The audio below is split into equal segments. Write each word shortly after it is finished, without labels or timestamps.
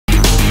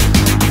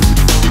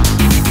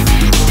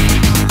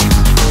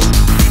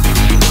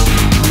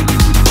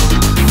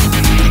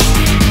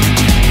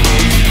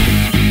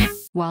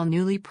While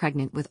newly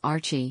pregnant with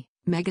Archie,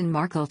 Meghan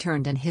Markle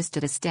turned and hissed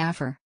at a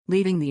staffer,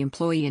 leaving the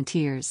employee in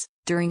tears,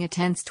 during a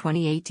tense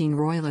 2018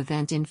 royal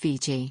event in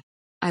Fiji.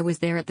 "I was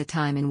there at the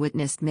time and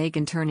witnessed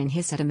Meghan turn and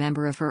hiss at a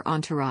member of her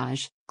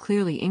entourage,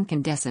 clearly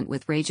incandescent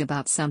with rage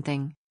about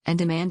something, and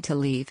demand to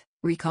leave,"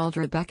 recalled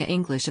Rebecca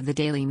English of the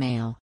Daily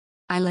Mail.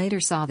 "I later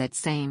saw that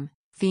same,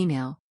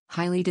 female,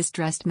 highly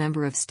distressed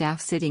member of staff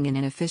sitting in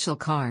an official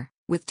car,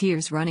 with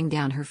tears running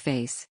down her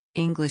face,"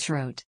 English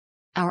wrote.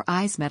 "Our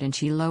eyes met and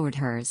she lowered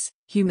hers,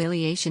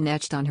 humiliation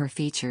etched on her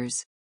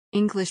features."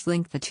 English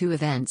linked the two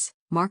events,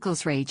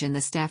 Markle's rage and the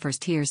staffer's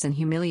tears and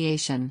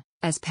humiliation,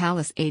 as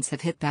palace aides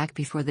have hit back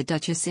before the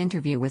Duchess'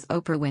 interview with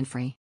Oprah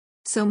Winfrey.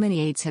 So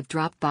many aides have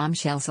dropped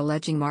bombshells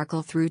alleging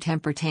Markle threw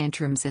temper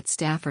tantrums at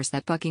staffers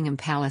that Buckingham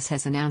Palace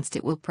has announced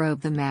it will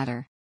probe the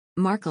matter.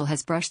 Markle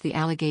has brushed the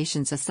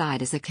allegations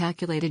aside as a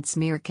calculated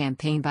smear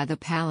campaign by the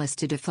palace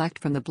to deflect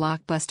from the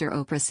blockbuster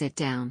Oprah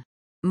sit-down.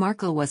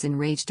 Markle was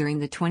enraged during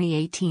the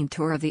 2018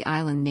 tour of the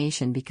island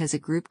nation because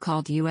a group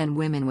called UN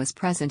Women was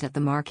present at the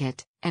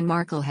market, and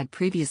Markle had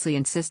previously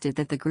insisted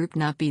that the group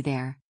not be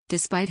there,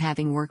 despite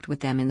having worked with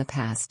them in the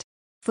past.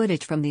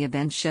 Footage from the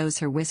event shows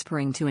her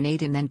whispering to an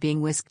aide and then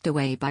being whisked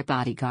away by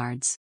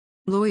bodyguards.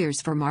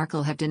 Lawyers for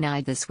Markle have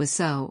denied this was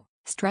so,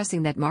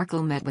 stressing that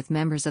Markle met with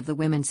members of the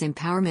women's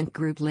empowerment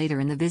group later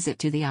in the visit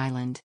to the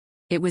island.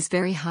 "It was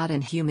very hot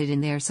and humid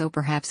in there, so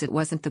perhaps it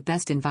wasn't the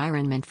best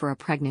environment for a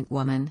pregnant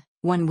woman,"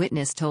 one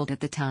witness told at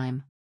the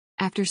time.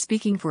 After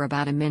speaking for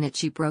about a minute,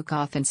 she broke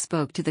off and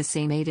spoke to the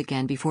same aide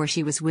again before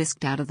she was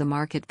whisked out of the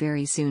market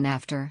very soon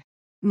after.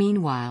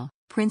 Meanwhile,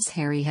 Prince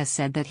Harry has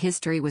said that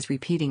history was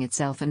repeating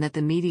itself and that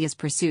the media's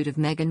pursuit of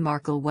Meghan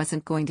Markle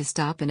wasn't going to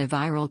stop in a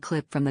viral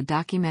clip from the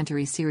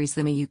documentary series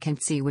The Me You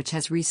Can See, which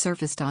has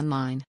resurfaced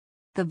online.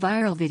 The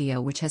viral video,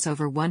 which has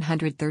over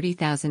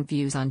 130,000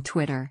 views on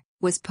Twitter,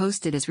 was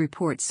posted as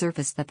reports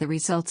surfaced that the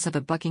results of a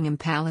Buckingham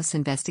Palace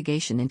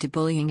investigation into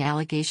bullying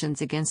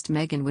allegations against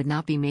Meghan would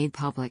not be made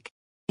public.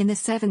 In the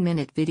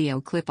 7-minute video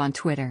clip on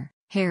Twitter,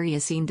 Harry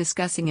is seen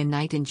discussing a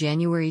night in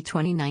January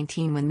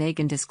 2019 when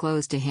Meghan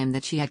disclosed to him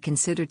that she had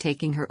considered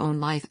taking her own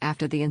life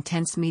after the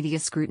intense media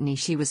scrutiny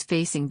she was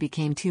facing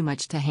became too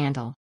much to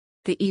handle.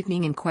 The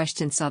evening in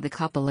question saw the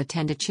couple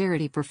attend a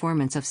charity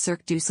performance of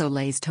Cirque du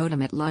Soleil's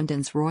Totem at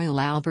London's Royal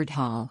Albert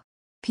Hall.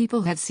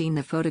 "People have seen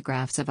the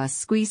photographs of us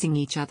squeezing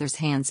each other's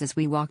hands as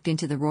we walked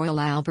into the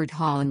Royal Albert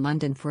Hall in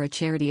London for a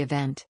charity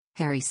event,"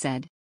 Harry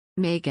said.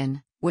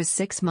 Meghan was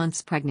 6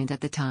 months pregnant at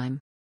the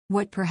time.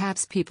 What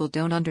perhaps people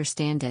don't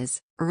understand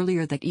is,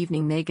 earlier that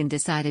evening Meghan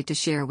decided to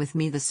share with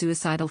me the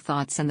suicidal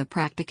thoughts and the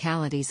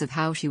practicalities of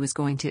how she was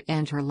going to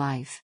end her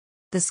life.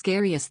 "The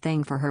scariest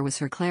thing for her was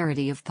her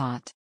clarity of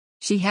thought.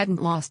 She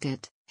hadn't lost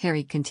it,"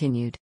 Harry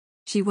continued.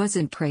 "She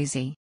wasn't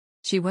crazy.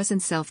 She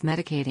wasn't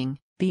self-medicating,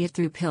 be it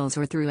through pills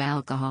or through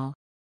alcohol.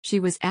 She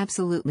was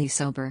absolutely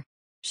sober.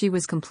 She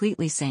was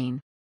completely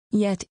sane.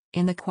 Yet,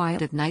 in the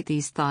quiet of night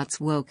these thoughts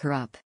woke her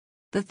up.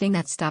 The thing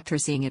that stopped her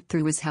seeing it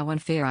through was how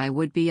unfair I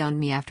would be on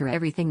me after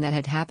everything that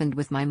had happened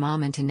with my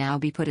mom, and to now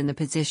be put in the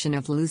position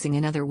of losing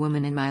another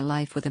woman in my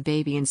life with a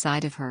baby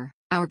inside of her,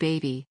 our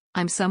baby.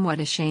 I'm somewhat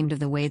ashamed of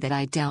the way that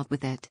I dealt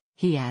with it,"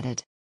 he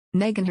added.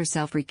 Meghan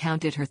herself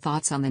recounted her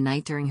thoughts on the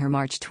night during her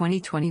March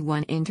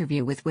 2021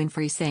 interview with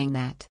Winfrey, saying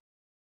that,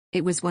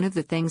 "It was one of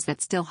the things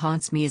that still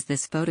haunts me is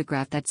this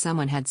photograph that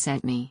someone had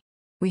sent me.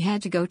 We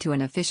had to go to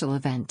an official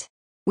event.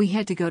 We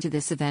had to go to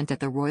this event at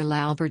the Royal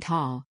Albert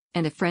Hall,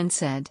 and a friend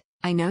said,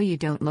 'I know you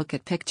don't look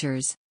at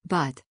pictures,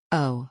 but,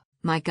 oh,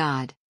 my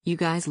God, you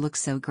guys look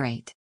so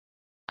great.'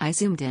 I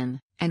zoomed in,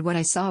 and what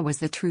I saw was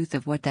the truth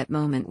of what that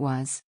moment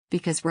was,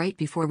 because right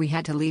before we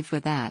had to leave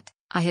for that,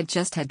 I had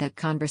just had that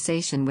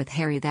conversation with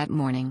Harry that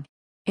morning."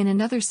 In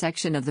another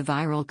section of the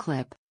viral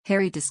clip,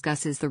 Harry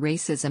discusses the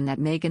racism that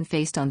Meghan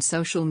faced on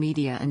social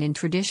media and in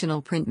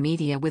traditional print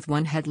media, with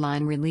one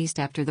headline released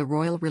after the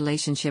royal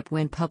relationship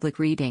went public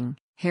reading,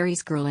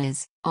 "Harry's girl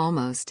is,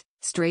 almost,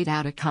 straight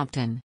outta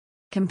Compton,"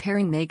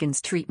 comparing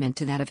Meghan's treatment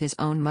to that of his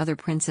own mother,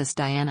 Princess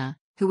Diana,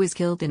 who was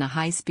killed in a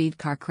high-speed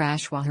car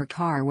crash while her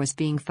car was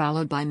being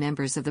followed by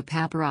members of the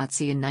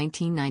paparazzi in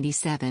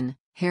 1997.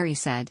 Harry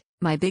said,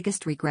 "My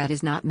biggest regret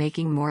is not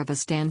making more of a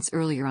stance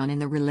earlier on in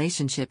the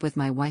relationship with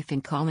my wife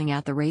and calling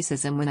out the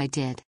racism when I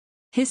did.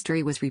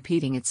 History was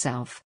repeating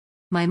itself.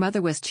 My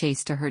mother was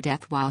chased to her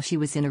death while she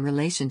was in a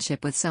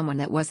relationship with someone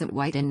that wasn't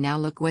white, and now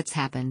look what's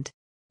happened.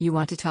 You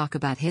want to talk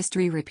about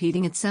history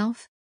repeating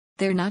itself?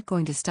 They're not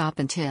going to stop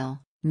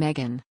until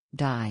Meghan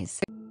dies."